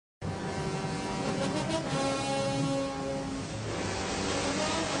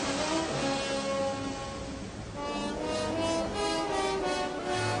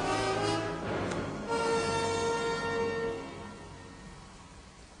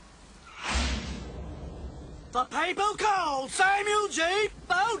The people called Samuel J.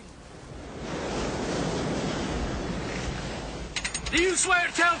 Bowden. Do you swear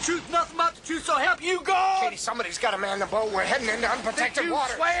to tell the truth, nothing but the truth, so help you God? Katie, somebody's got to man the boat. We're heading into unprotected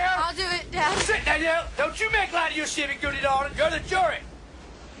water. Swear? I'll do it, Dad. Sit, Danielle. Don't you make light of your civic duty, darling. You're the jury.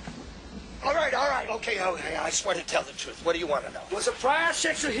 All right, okay, I swear to tell the truth. What do you want to know? Was a prior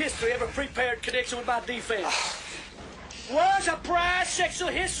sexual history ever prepared in connection with my defense? Was a prior sexual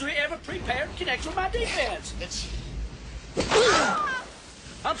history ever prepared in connection with my defense?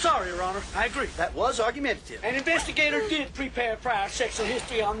 I'm sorry, Your Honor. I agree. That was argumentative. An investigator did prepare prior sexual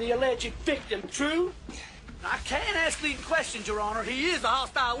history on the alleged victim. True? I can't ask leading questions, Your Honor. He is a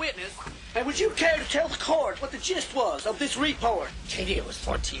hostile witness. And would you care to tell the court what the gist was of this report? Katie, it was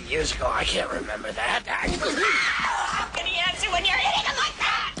 14 years ago. I can't remember that. How can he answer when you're hitting him like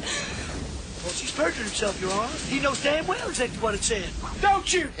that? Well, she's perjured himself, Your Honor. He knows damn well exactly what it said.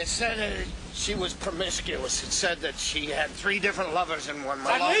 Don't you? It said she was promiscuous. It said that she had 3 different lovers in one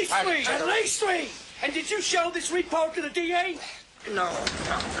month. At least 3! At least 3! And did you show this report to the DA? No.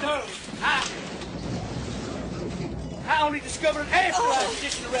 No. I only discovered it after I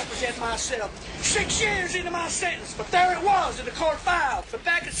petitioned to represent myself. 6 years into my sentence, but there it was in the court file. But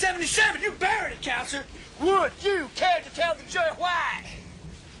back in '77, you buried it, counselor. Would you care to tell the jury why?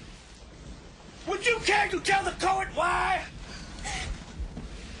 Would you care to tell the court why?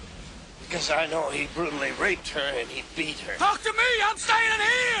 Because I know he brutally raped her and he beat her. Talk to me! I'm staying in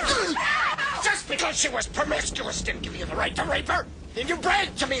here! Just because she was promiscuous didn't give you the right to rape her. And you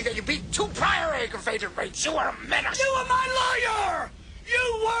bragged to me that you beat 2 prior aggravated rapes. You were a menace. You were my lawyer!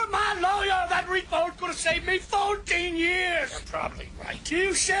 You were my lawyer! That report could have saved me 14 years! You're probably right.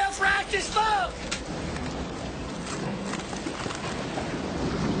 You self-righteous fuck!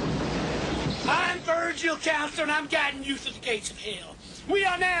 I'm Virgil, counselor, and I'm guiding you through the gates of hell. We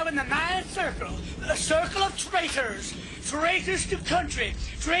are now in the 9th circle, the circle of traitors. Traitors to country,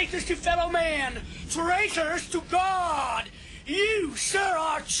 traitors to fellow man, traitors to God. You, sir,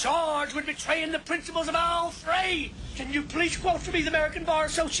 are charged with betraying the principles of all 3. Can you please quote for me the American Bar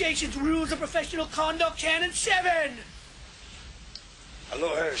Association's Rules of Professional Conduct, Canon 7? A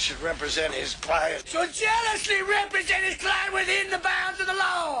lawyer should represent his client. So jealously represent his client within the bounds of the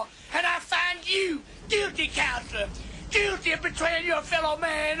law. And I find you guilty, counselor. Guilty of betraying your fellow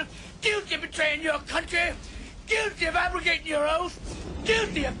man. Guilty of betraying your country. Guilty of abrogating your oath.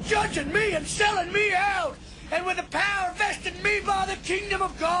 Guilty of judging me and selling me out. And with the power vested in me by the kingdom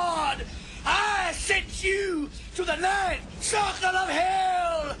of God, I sent you to the 9th circle of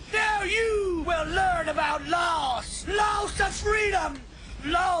hell. Now you will learn about loss. Loss of freedom.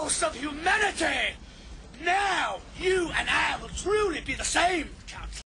 Loss of humanity. Now you and I will truly be the same.